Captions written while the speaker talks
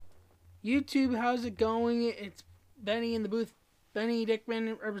YouTube, how's it going? It's Benny in the Booth, Benny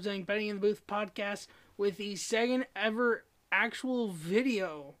Dickman representing Benny in the Booth podcast with the second ever actual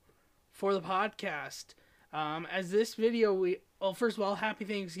video for the podcast. As this video, first of all, happy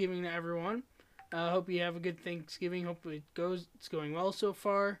Thanksgiving to everyone. Hope you have a good Thanksgiving. Hope it's going well so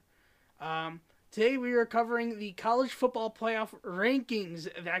far. Today we are covering the college football playoff rankings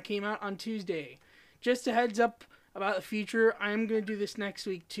that came out on Tuesday. Just a heads up about the future, I'm going to do this next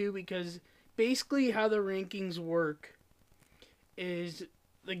week too, because basically how the rankings work is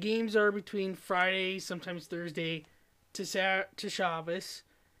the games are between Friday, sometimes Thursday, to Shabbos,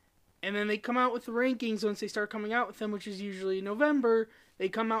 and then they come out with the rankings once they start coming out with them, which is usually November. They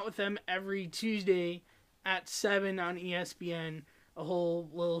come out with them every Tuesday at 7 on ESPN, a whole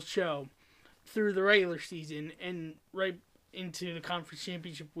little show through the regular season and right into the conference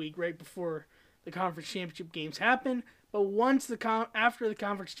championship week, right before the conference championship games happen. But once after the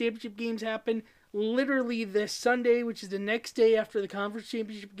conference championship games happen, literally this Sunday, which is the next day after the conference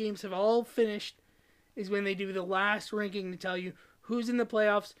championship games have all finished, is when they do the last ranking to tell you who's in the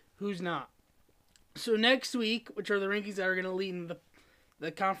playoffs, who's not. So next week, which are the rankings that are going to lead in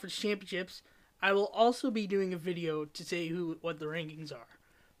the conference championships, I will also be doing a video to say what the rankings are.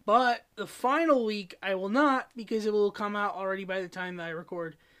 But the final week, I will not, because it will come out already by the time that I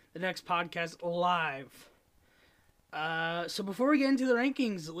record the next podcast live. So before we get into the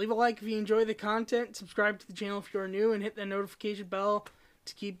rankings, leave a like if you enjoy the content, subscribe to the channel if you're new, and hit the notification bell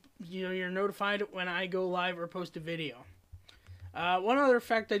to keep you're notified when I go live or post a video. One other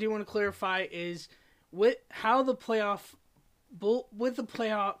fact I do want to clarify is with the college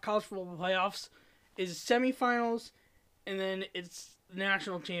football playoffs is semifinals, and then it's the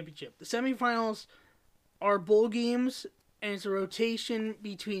national championship. The semifinals are bowl games, and it's a rotation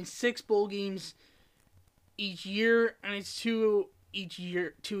between 6 bowl games each year, and it's 2 a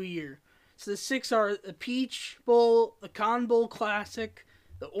year. So the 6 are the Peach Bowl, the Cotton Bowl Classic,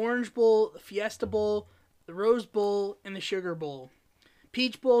 the Orange Bowl, the Fiesta Bowl, the Rose Bowl, and the Sugar Bowl.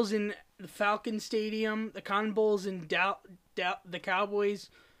 Peach Bowl's in the Falcon Stadium, the Cotton Bowl's in the Cowboys,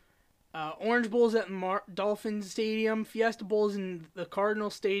 Orange Bowl's at Dolphins Stadium, Fiesta Bowl's in the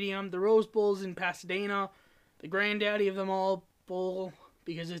Cardinal Stadium, the Rose Bowl's in Pasadena, the granddaddy of them all bowl,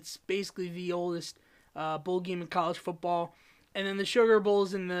 because it's basically the oldest bowl game in college football. And then the Sugar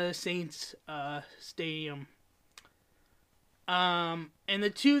Bowl's in the Saints Stadium. And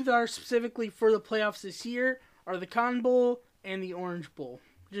the two that are specifically for the playoffs this year are the Cotton Bowl and the Orange Bowl.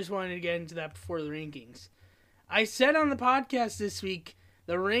 Just wanted to get into that before the rankings. I said on the podcast this week,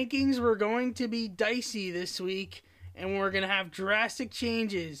 the rankings were going to be dicey this week, and we're going to have drastic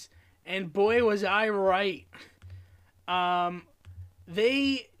changes. And boy, was I right.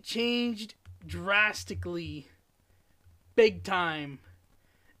 They changed drastically, big time.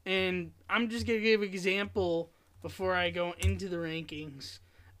 And I'm just going to give an example before I go into the rankings.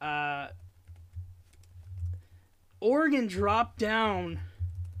 Oregon dropped down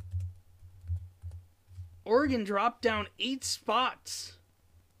 8 spots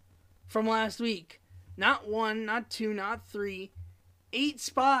from last week. Not 1, not 2, not 3. 8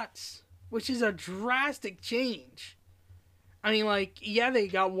 spots, which is a drastic change. I mean, they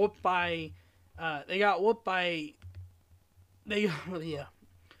got whooped by they got whooped by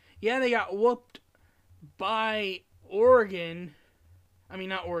Oregon. I mean,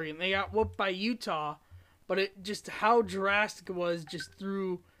 not Oregon. They got whooped by Utah, but it just how drastic it was just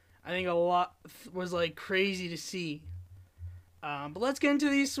through, I think a lot was crazy to see. But let's get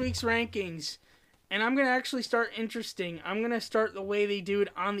into this week's rankings. And I'm going to actually start interesting. I'm going to start the way they do it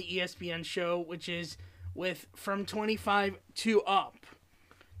on the ESPN show, which is with from 25 to up.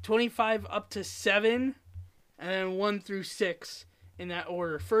 25 up to 7, and then 1 through 6 in that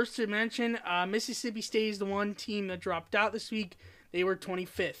order. First to mention, Mississippi State is the one team that dropped out this week. They were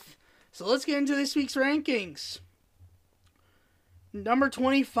 25th. So let's get into this week's rankings. Number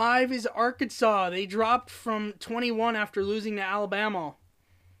 25 is Arkansas. They dropped from 21 after losing to Alabama.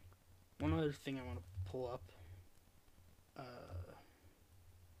 One other thing I want to pull up.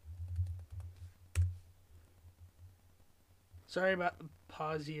 Sorry about the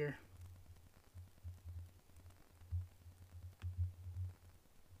pause here.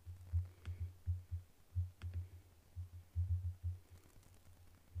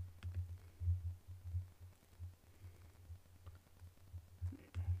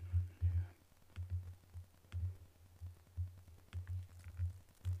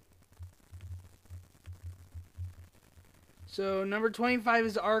 So number 25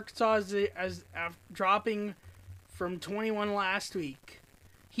 is Arkansas as dropping from 21 last week.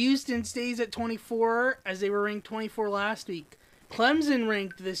 Houston stays at 24 as they were ranked 24 last week. Clemson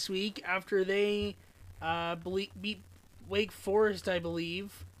ranked this week after they beat Wake Forest, I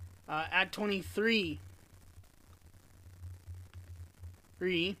believe, at 23.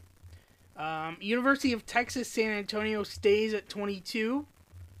 University of Texas San Antonio stays at 22.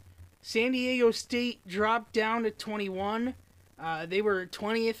 San Diego State dropped down to 21. They were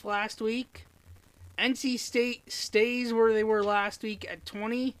 20th last week. NC State stays where they were last week at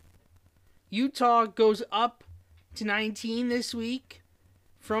 20. Utah goes up to 19 this week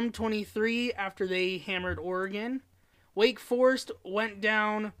from 23 after they hammered Oregon. Wake Forest went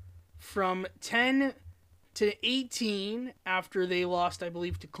down from 10 to 18 after they lost, I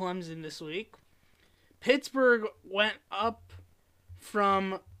believe, to Clemson this week. Pittsburgh went up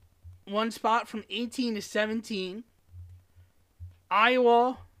from one spot from 18 to 17.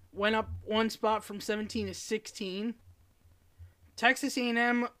 Iowa went up one spot from 17 to 16. Texas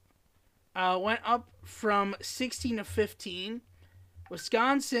A&M went up from 16 to 15.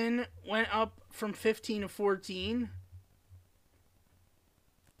 Wisconsin went up from 15 to 14.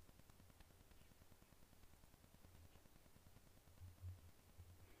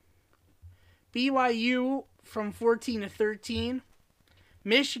 BYU from 14 to 13.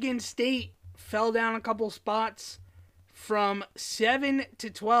 Michigan State fell down a couple spots from 7 to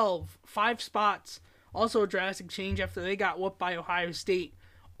 12. 5 spots. Also a drastic change after they got whooped by Ohio State.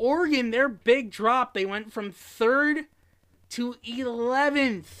 Oregon, their big drop. They went from 3rd to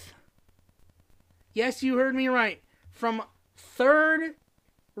 11th. Yes, you heard me right. From 3rd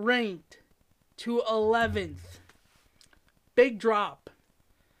ranked to 11th. Big drop.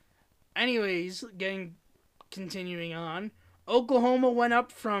 Anyways, continuing on. Oklahoma went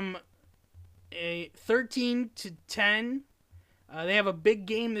up from a 13 to 10. They have a big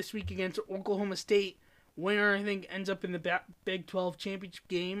game this week against Oklahoma State. Winner, I think, ends up in the Big 12 championship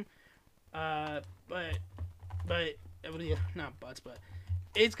game. But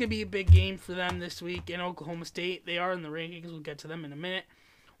it's going to be a big game for them this week in Oklahoma State. They are in the rankings. We'll get to them in a minute.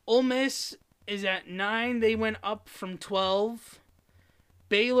 Ole Miss is at 9. They went up from 12.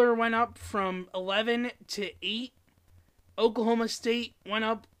 Baylor went up from 11 to 8. Oklahoma State went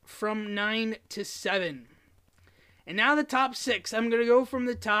up from 9 to 7. And now the top 6. I'm going to go from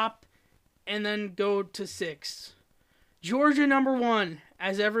the top and then go to 6. Georgia number 1,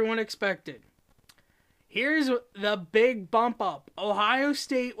 as everyone expected. Here's the big bump up. Ohio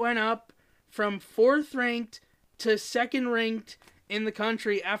State went up from 4th ranked to 2nd ranked in the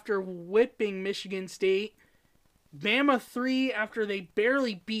country after whipping Michigan State. Bama 3 after they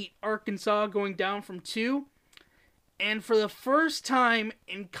barely beat Arkansas, going down from 2. And for the first time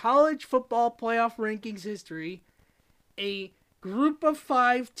in college football playoff rankings history, a group of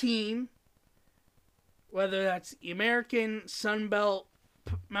 5 team, whether that's the American, Sun Belt,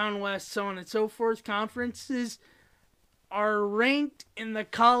 Mountain West, so on and so forth, conferences, are ranked in the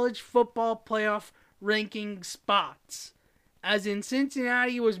college football playoff ranking spots. As in,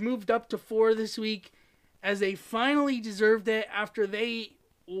 Cincinnati was moved up to 4 this week, as they finally deserved it after they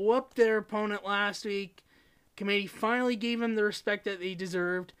whooped their opponent last week. Committee finally gave them the respect that they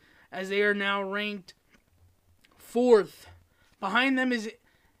deserved, as they are now ranked 4th. Behind them is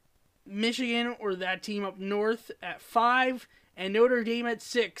Michigan, or that team up north, at 5, and Notre Dame at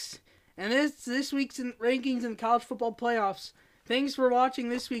 6. And this week's rankings in the college football playoffs. Thanks for watching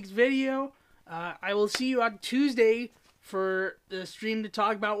this week's video. I will see you on Tuesday for the stream to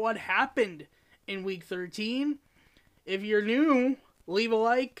talk about what happened in Week 13. If you're new, leave a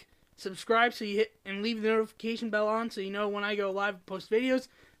like, subscribe so you hit and leave the notification bell on so you know when I go live and post videos.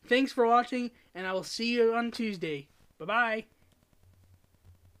 Thanks for watching, and I will see you on Tuesday. Bye-bye.